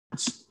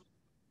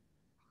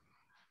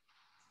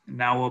And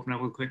now we'll open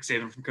up with a quick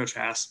statement from Coach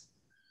Haase.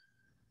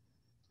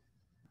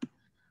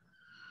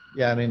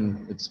 Yeah, I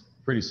mean, it's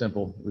pretty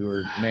simple. We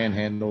were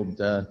manhandled,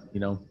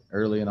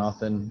 early and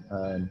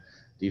often.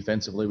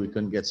 Defensively, we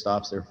couldn't get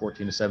stops. They were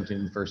 14-17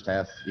 in the first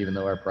half, even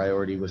though our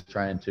priority was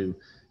trying to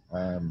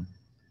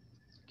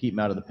keep them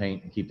out of the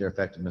paint and keep their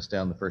effectiveness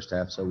down the first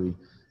half. So we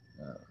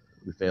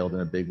failed in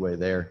a big way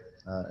there.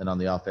 And on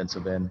the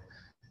offensive end,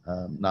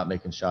 not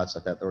making shots. I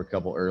thought there were a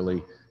couple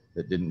early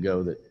that didn't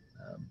go that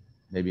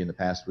maybe in the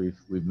past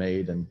we've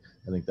made, and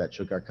I think that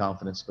shook our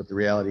confidence. But the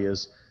reality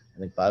is, I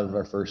think 5 of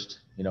our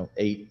first,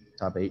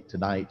 top 8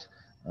 tonight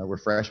were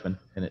freshmen,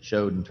 and it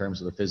showed in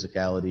terms of the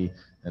physicality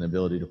and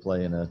ability to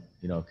play in a,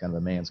 kind of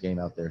a man's game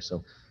out there.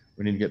 So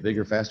we need to get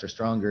bigger, faster,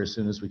 stronger as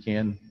soon as we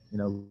can,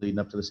 leading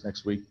up to this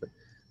next week. But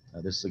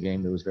this is a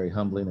game that was very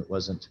humbling. It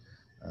wasn't,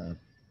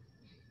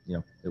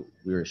 we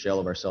were a shell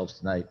of ourselves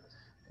tonight.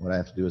 What I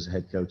have to do as a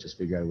head coach is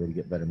figure out a way to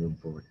get better moving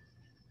forward.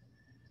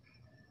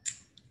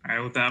 All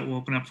right, with that, we'll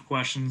open up for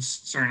questions,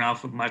 starting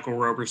off with Michael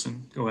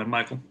Roberson. Go ahead,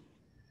 Michael.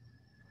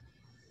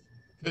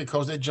 Hey,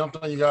 Coach, they jumped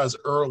on you guys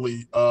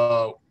early.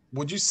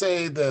 Would you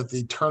say that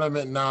the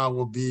tournament now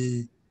will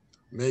be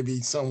maybe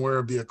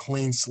somewhere be a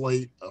clean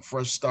slate, a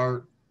fresh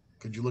start?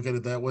 Could you look at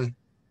it that way?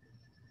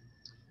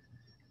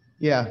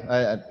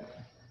 Yeah,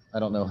 I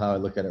don't know how I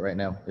look at it right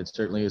now. It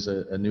certainly is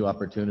a new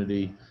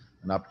opportunity,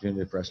 an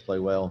opportunity for us to play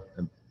well.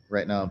 And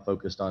right now I'm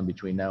focused on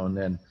between now and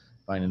then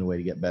finding a way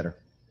to get better.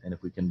 And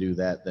if we can do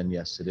that, then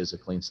yes, it is a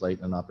clean slate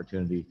and an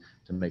opportunity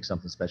to make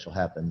something special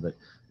happen. But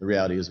the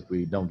reality is if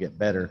we don't get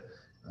better,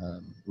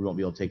 we won't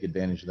be able to take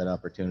advantage of that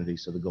opportunity.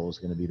 So the goal is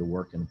going to be to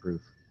work and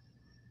improve.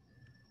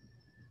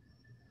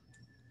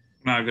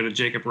 Now I'll go to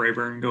Jacob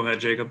Rayburn. Go ahead,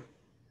 Jacob.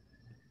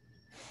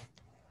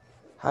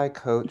 Hi,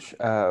 Coach.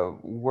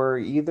 Were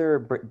either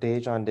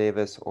Dejon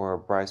Davis or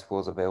Bryce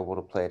Wills available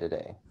to play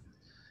today?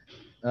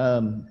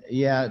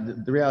 Yeah,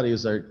 the reality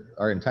is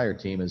our entire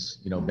team is,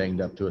 banged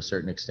up to a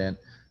certain extent.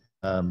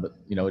 But,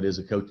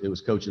 it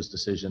was coach's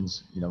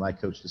decisions, my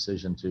coach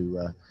decision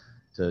to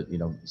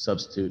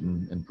substitute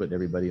and put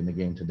everybody in the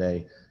game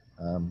today.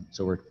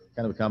 So we're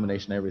kind of a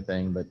combination of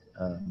everything, but,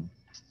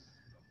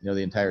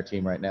 the entire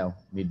team right now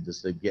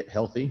needs to get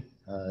healthy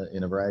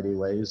in a variety of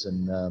ways.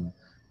 And,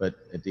 but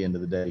at the end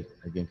of the day,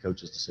 again,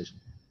 coach's decision.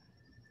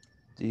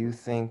 Do you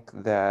think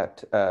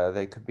that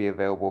they could be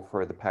available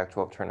for the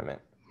Pac-12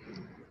 tournament?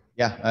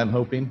 Yeah, I'm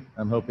hoping,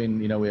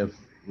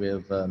 we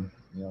have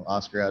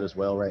Oscar out as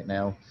well right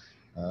now.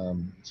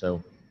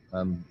 So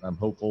I'm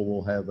hopeful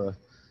we'll have a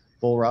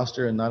full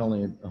roster, and not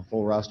only a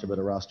full roster, but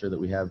a roster that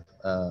we have,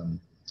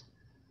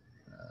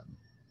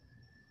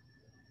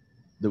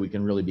 that we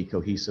can really be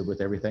cohesive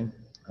with everything.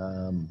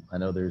 I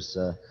know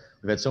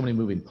we've had so many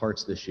moving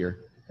parts this year,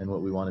 and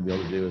what we want to be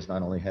able to do is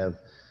not only have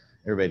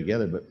everybody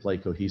together, but play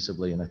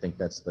cohesively. And I think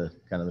that's the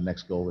kind of the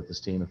next goal with this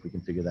team, if we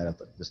can figure that out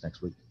this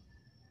next week.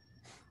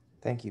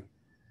 Thank you.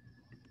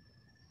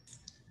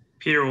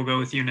 Peter, we'll go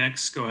with you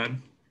next. Go ahead.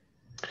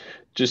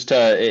 Just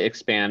to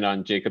expand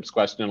on Jacob's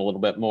question a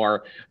little bit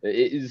more,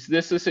 is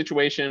this a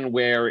situation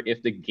where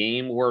if the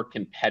game were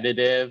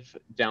competitive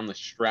down the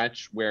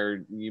stretch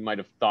where you might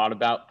have thought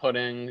about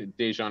putting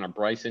Dejon or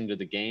Bryce into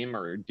the game,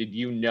 or did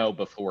you know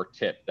before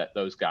tip that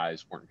those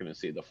guys weren't going to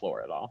see the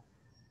floor at all?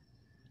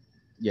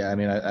 Yeah, I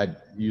mean, I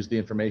used the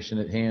information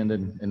at hand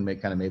and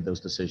kind of made those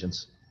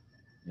decisions.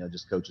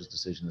 Just coach's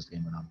decision as the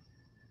game went on.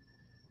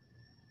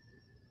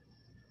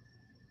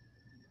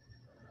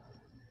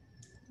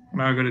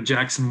 I'll go to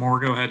Jackson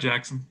Moore. Go ahead,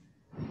 Jackson.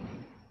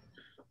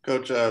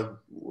 Coach,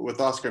 with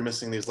Oscar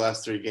missing these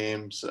last 3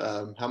 games,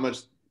 how much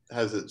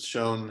has it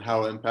shown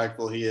how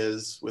impactful he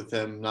is with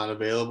him not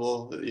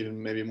available,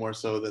 even maybe more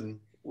so than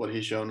what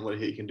he's shown, what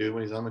he can do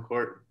when he's on the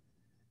court?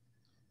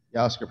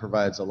 Yeah, Oscar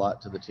provides a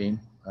lot to the team.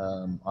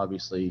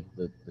 Obviously,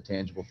 the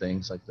tangible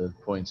things like the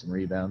points and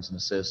rebounds and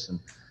assists, and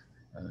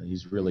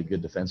he's really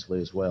good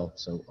defensively as well.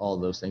 So all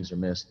of those things are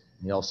missed.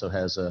 He also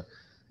has a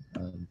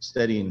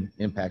steadying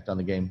impact on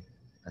the game.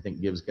 I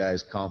think gives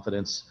guys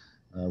confidence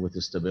with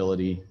his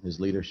stability, his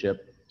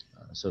leadership.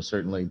 So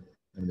certainly,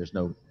 I mean, there's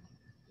no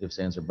ifs,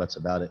 ands, or buts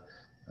about it.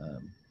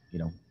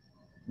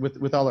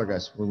 With all our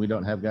guys, when we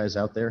don't have guys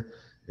out there,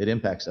 it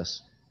impacts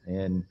us.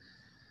 And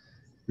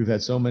we've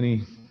had so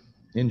many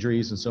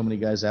injuries and so many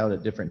guys out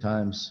at different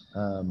times.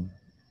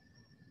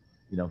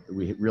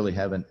 We really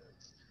haven't.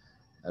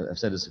 I've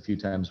said this a few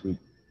times.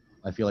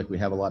 I feel like we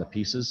have a lot of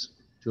pieces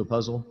to a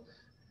puzzle,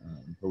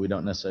 but we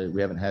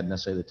haven't had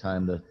necessarily the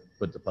time to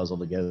put the puzzle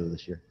together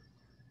this year.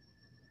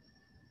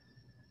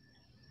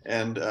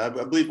 And I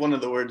believe one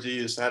of the words you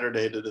used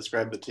Saturday to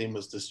describe the team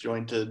was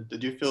disjointed.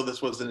 Did you feel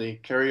this was any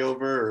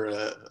carryover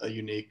or a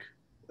unique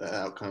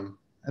outcome?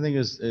 I think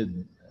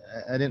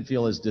I didn't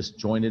feel as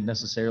disjointed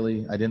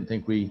necessarily. I didn't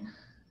think we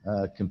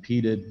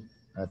competed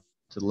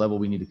to the level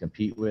we need to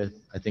compete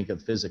with. I think the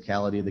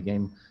physicality of the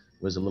game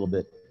was a little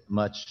bit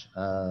much.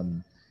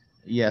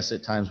 Yes,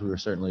 at times we were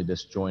certainly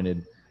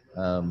disjointed.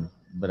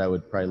 But I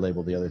would probably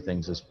label the other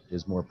things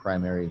as more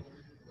primary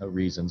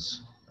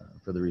reasons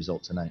for the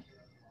result tonight.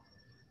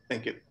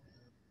 Thank you.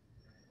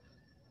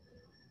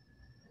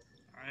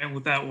 right, and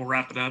with that, we'll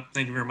wrap it up.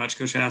 Thank you very much,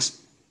 Coach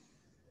Haase.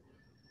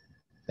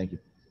 Thank you.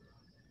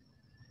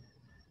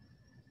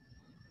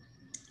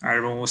 All right,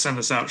 everyone, we'll send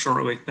this out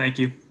shortly. Thank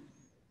you.